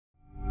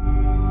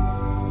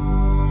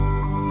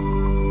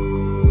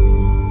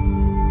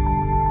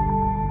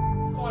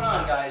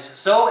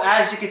So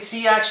as you can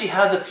see, I actually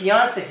have the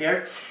fiance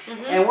here,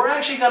 and we're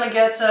actually gonna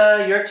get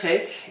your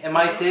take and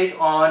my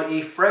take on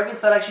a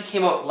fragrance that actually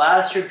came out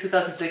last year,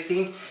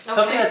 2016.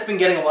 Something that's been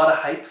getting a lot of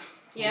hype.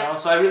 You know,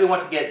 so I really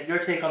want to get your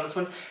take on this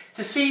one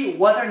to see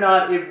whether or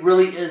not it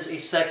really is a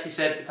sexy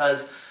scent,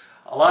 because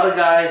a lot of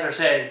guys are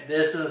saying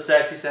this is a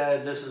sexy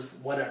scent, this is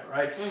whatever,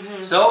 right?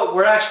 So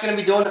we're actually going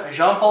to be doing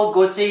Jean-Paul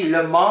Gaultier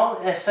Le Male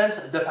Essence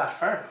de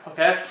Parfum.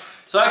 Okay,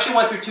 so I actually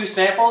went through 2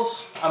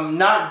 samples. I'm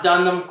not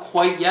done them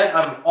quite yet.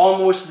 I'm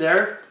almost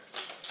there,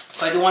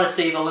 so I do want to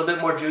save a little bit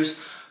more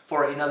juice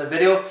for another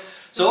video.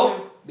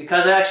 So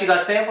because I actually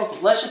got samples,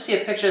 let's just see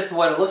a picture as to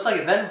what it looks like,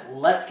 and then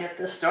let's get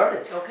this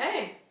started.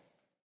 Okay.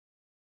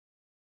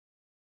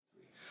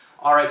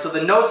 Alright, so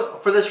the notes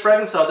for this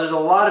fragrance, so there's a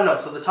lot of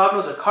notes. So the top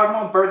notes are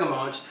cardamom,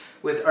 bergamot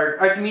with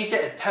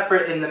artemisia and pepper.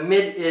 In the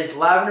mid is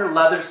lavender,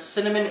 leather,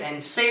 cinnamon,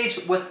 and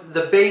sage, with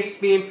the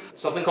base being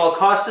something called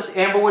costus,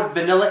 amberwood,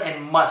 vanilla,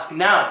 and musk.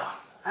 Now,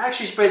 I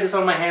actually sprayed this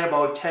on my hand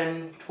about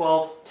 10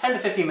 to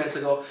 15 minutes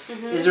ago.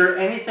 Is there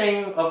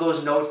anything of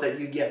those notes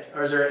that you get?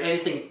 Or is there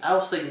anything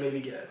else that you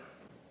maybe get?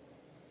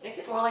 I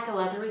get more like a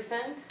leathery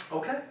scent.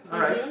 Okay,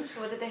 alright.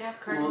 What did they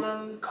have?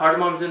 Cardamom?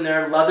 Cardamom's in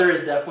there. Leather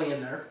is definitely in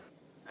there.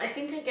 I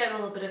think I get a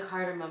little bit of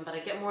cardamom, but I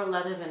get more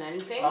leather than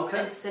anything.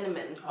 And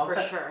cinnamon, for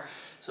sure.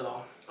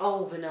 So.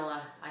 Oh,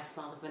 vanilla. I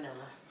smell the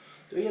vanilla.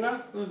 Do you know?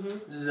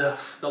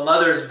 The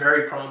leather is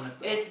very prominent,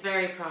 though. It's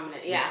very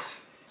prominent, yeah.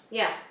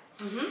 Yeah.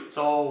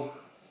 So,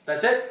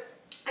 that's it?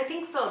 I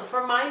think so.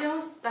 For my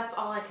nose, that's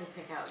all I can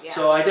pick out, yeah.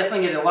 So I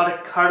definitely get a lot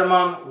of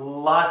cardamom,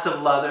 lots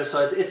of leather.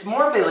 So it's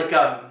more of a, like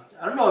a,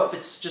 I don't know if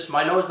it's just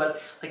my nose,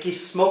 but like a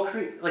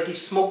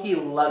smoky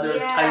leather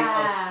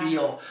type of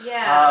feel.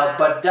 Yeah.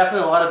 But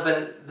definitely a lot of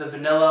the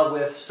vanilla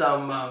with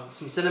some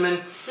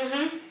cinnamon.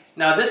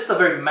 Now this is a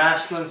very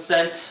masculine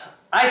scent.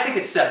 I think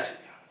it's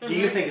sexy. Do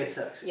you think it's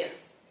sexy?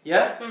 Yes.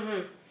 Yeah?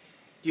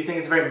 Do you think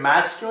it's very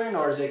masculine,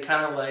 or is it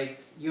kind of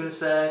like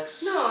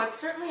unisex? No, it's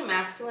certainly a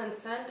masculine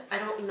scent. I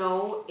don't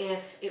know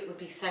if it would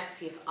be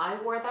sexy if I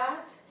wore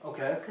that.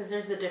 Okay. Because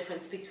there's a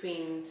difference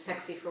between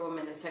sexy for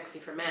women and sexy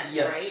for men,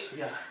 yes,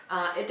 right?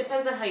 Yeah. It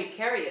depends on how you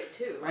carry it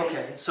too, right?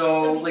 Okay,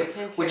 so like,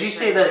 would you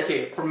say that,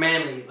 okay, for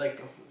manly,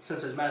 like,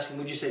 since it's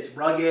masculine, would you say it's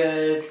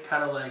rugged,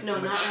 kind of like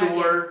mature?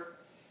 Not rugged.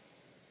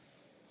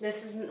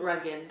 This isn't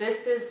rugged.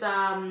 This is,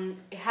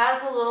 it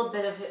has a little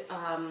bit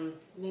of,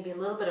 maybe a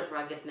little bit of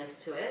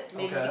ruggedness to it.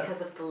 Maybe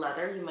because of the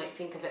leather, you might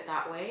think of it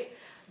that way.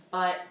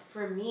 But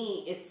for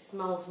me, it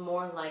smells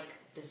more like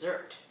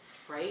dessert.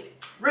 Right?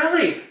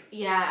 Really?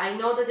 Yeah, I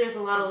know that there's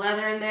a lot of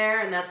leather in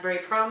there, and that's very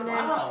prominent.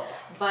 Wow.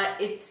 But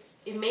it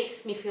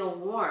makes me feel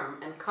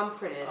warm and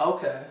comforted.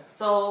 Okay.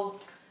 So,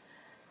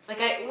 like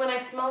when I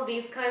smell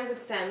these kinds of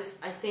scents,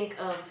 I think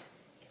of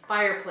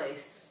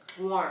fireplace,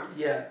 warm.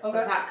 Yeah. Okay.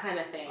 That kind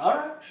of thing. All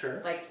right.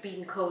 Sure. Like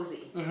being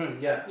cozy.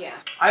 Yeah. Yeah.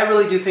 I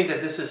really do think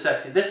that this is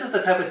sexy. This is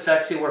the type of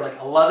sexy where like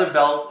a leather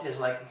belt is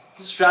like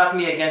strapping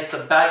me against the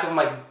back of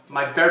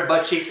my bare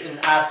butt cheeks and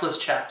assless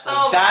chaps.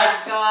 Like,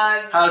 that's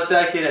how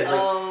sexy it is.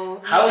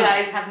 Like, you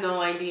guys have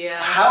no idea.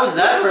 How's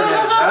that for an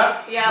image,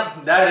 huh?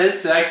 Yep. That is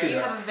sexy. You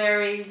have a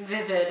very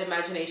vivid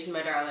imagination,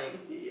 my darling.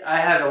 I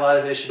have a lot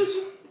of issues.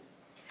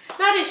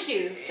 Not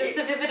issues, just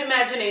a vivid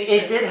imagination.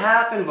 It did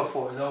happen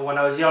before, though, when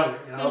I was younger,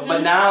 you know.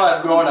 But now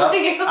I've grown up.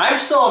 I'm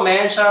still a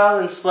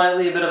man-child and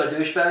slightly a bit of a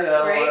douchebag,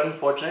 I'll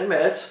unfortunately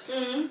admit.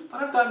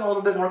 But I've gotten a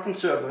little bit more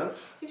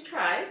conservative. You've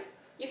tried.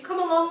 You've come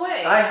a long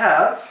way. I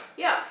have.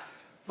 Yeah.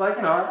 But,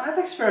 you know, I've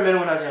experimented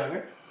when I was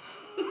younger.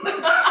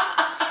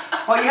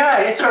 But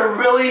yeah, it's a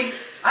really,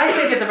 I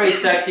think it's a very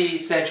sexy,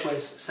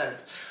 sensuous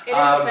scent. It is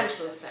a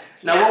sensuous scent.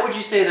 Now, what would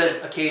you say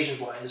that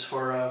occasion-wise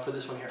for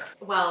this one here?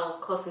 Well,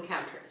 close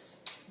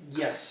encounters.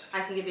 Yes. I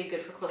think it'd be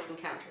good for close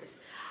encounters.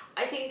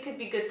 I think it could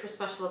be good for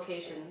special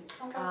occasions.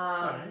 Okay.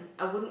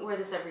 I wouldn't wear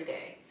this every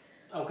day.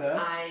 Okay.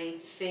 I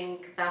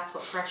think that's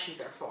what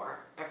freshies are for,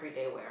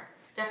 everyday wear.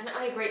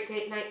 Definitely a great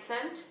date night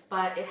scent,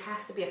 but it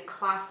has to be a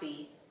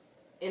classy,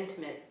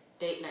 intimate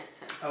date night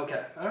scent.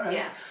 Okay, alright.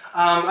 Yeah.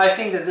 I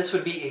think that this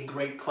would be a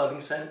great clubbing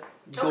scent,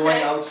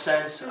 going out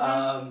scent,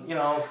 you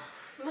know.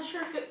 I'm not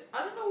sure if it,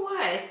 I don't know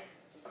why.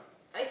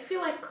 I feel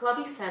like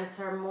clubby scents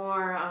are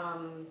more,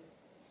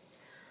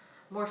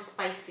 more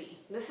spicy.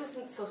 This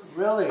isn't so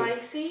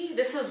spicy.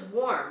 This is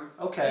warm.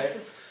 Okay. This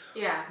is,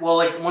 yeah. Well,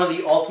 like one of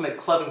the ultimate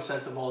clubbing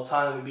scents of all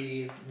time would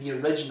be the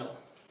original.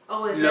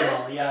 Oh, is it?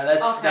 Yeah,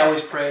 that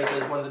was praised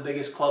as one of the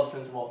biggest club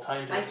scents of all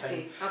time. I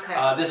see.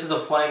 Okay. This is a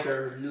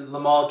flanker. Le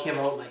Male came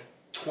out like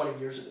 20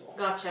 years ago.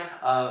 Gotcha.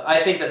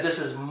 I think that this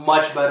is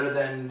much better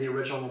than the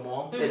original Le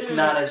Male. It's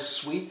not as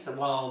sweet.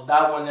 While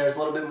that one there's a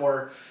little bit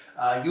more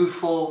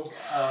youthful.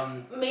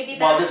 Maybe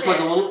that's while this one's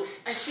a little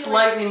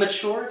slightly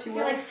mature, if you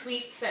will. I feel like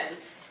sweet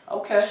scents.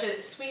 Okay.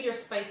 Sweet or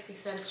spicy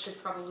scents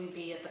should probably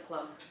be at the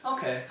club.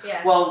 Okay.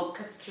 Yeah. Well,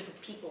 because through the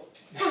people.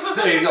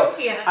 There you go.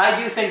 Yeah. I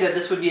do think that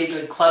this would be a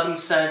good clubbing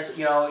scent.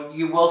 You know,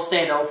 you will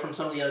stand out from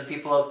some of the other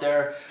people out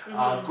there.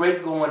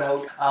 Great going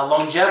out.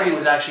 Longevity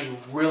was actually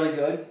really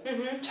good.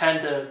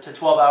 10 to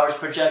 12 hours.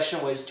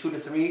 Projection was 2 to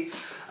 3.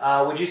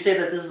 Would you say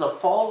that this is a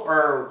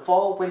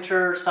fall,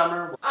 winter,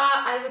 summer?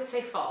 I would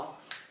say fall.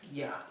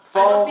 Yeah.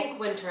 Fall. I don't think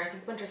winter. I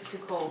think winter's too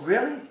cold.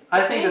 Really?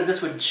 I think that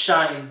this would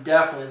shine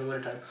definitely in the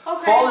wintertime.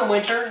 Okay. Fall and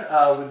winter,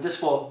 this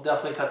will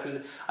definitely cut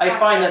through. I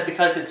find that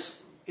because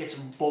it's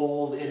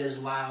bold, it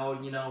is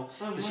loud, you know,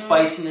 the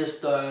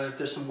spiciness, if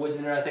there's some woods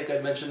in there, I think I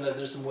mentioned that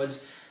there's some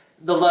woods,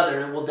 the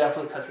leather will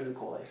definitely cut through the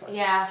cold, I find.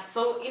 Yeah,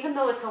 so even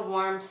though it's a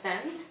warm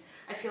scent,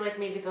 I feel like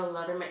maybe the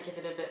leather might give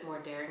it a bit more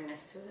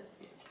daringness to it.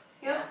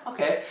 Yeah,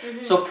 okay.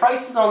 So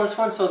prices on this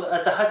one, so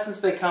at the Hudson's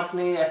Bay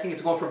Company, I think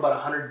it's going for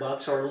about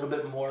 $100 or a little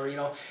bit more, you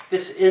know.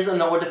 This is an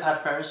eau de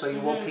parfum, so you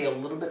will pay a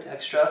little bit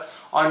extra.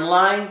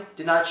 Online,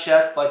 did not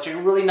check, but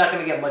you're really not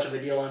going to get much of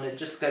a deal on it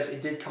just because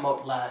it did come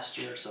out last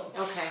year or so.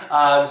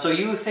 Okay. So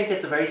you think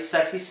it's a very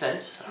sexy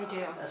scent. I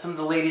do. Some of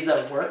the ladies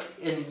at work,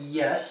 and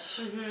yes,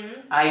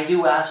 I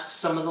do ask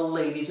some of the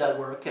ladies at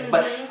work,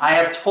 but I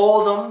have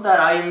told them that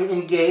I am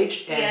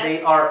engaged and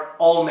they are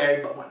all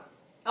married but one.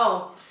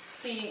 Oh.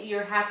 So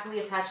you're happily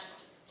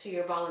attached to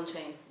your ball and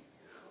chain?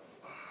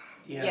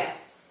 Yeah.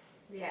 Yes.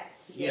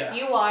 Yes. Yeah. Yes,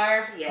 you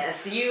are.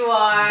 Yes, you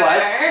are.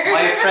 But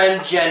my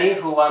friend Jenny,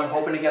 who I'm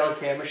hoping to get on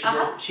camera,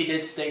 she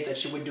did state that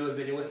she would do a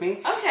video with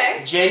me.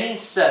 Okay. Jenny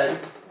said,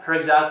 her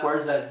exact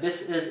words, that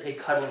this is a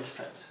cuddling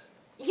scent.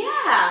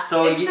 Yeah,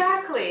 so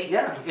exactly.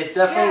 Yeah, it's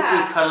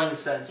definitely a cuddling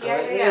scent. So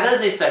it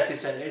is a sexy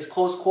scent. It's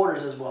close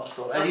quarters as well.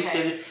 So as you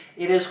stated,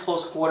 it is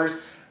close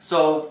quarters.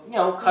 So, you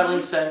know,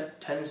 cuddling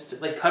tends to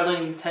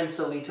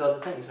lead to other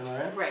things, am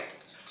I right? Right.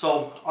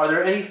 So, are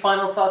there any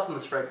final thoughts on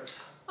this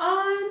fragrance?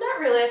 Not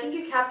really. I think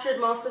you captured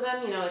most of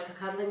them. You know, it's a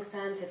cuddling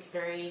scent. It's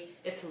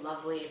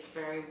lovely. It's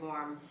very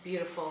warm,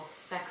 beautiful,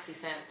 sexy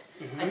scent.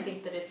 I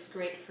think that it's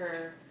great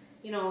for,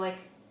 you know, like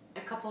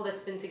a couple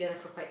that's been together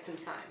for quite some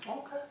time.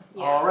 Okay.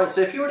 Yeah. All right.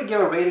 So, if you were to give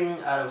a rating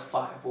out of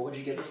 5, what would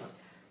you give this one?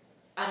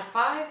 Out of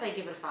 5, I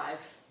give it a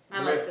 5.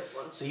 I like this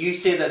one. So you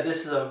say that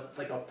this is a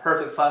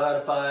perfect 5 out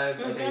of 5,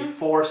 like a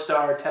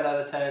 4-star, 10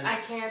 out of 10. I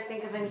can't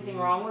think of anything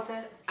wrong with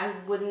it. I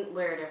wouldn't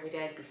wear it every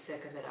day. I'd be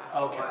sick of it after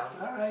a while.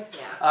 All right.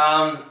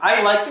 Yeah.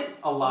 I like it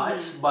a lot,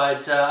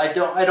 but I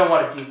don't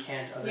want to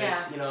decant of it.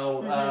 You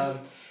know,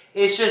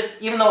 it's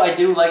just, even though I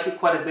do like it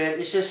quite a bit,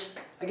 it's just,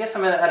 I guess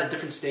I'm at a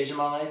different stage in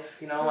my life.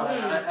 You know,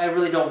 I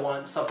really don't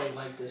want something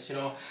like this. You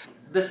know,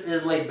 this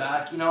is laid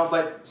back. You know,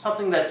 but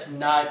something that's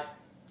not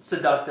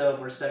seductive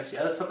or sexy.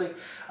 I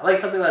like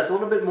something that's a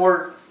little bit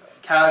more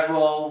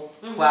casual,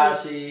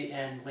 classy,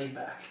 and laid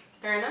back.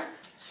 Fair enough.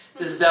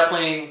 This is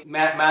definitely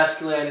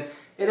masculine.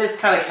 It is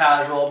kind of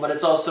casual, but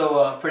it's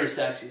also pretty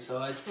sexy.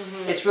 So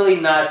it's really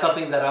not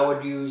something that I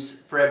would use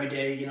for every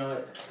day, you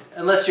know,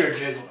 unless you're a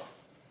gigolo.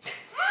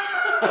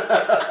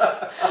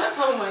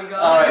 Oh my god.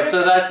 Alright,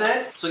 so that's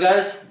it. So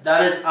guys,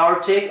 that is our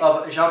take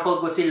of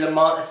Jean-Paul Gaultier Le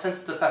Male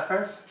Essence de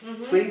Parfums.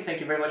 Sweetie, thank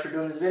you very much for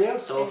doing this video.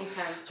 So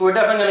we're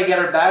definitely going to get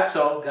her back.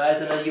 So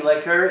guys, I know you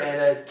like her,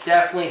 and it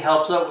definitely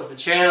helps out with the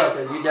channel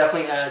because you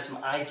definitely add some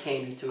eye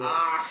candy to it.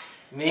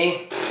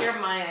 Me? You're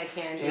my eye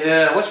candy.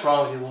 Yeah, what's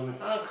wrong with you, woman?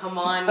 Oh, come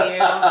on,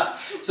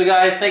 you. So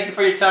guys, thank you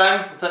for your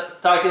time.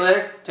 Talk to you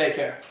later. Take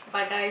care.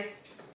 Bye, guys.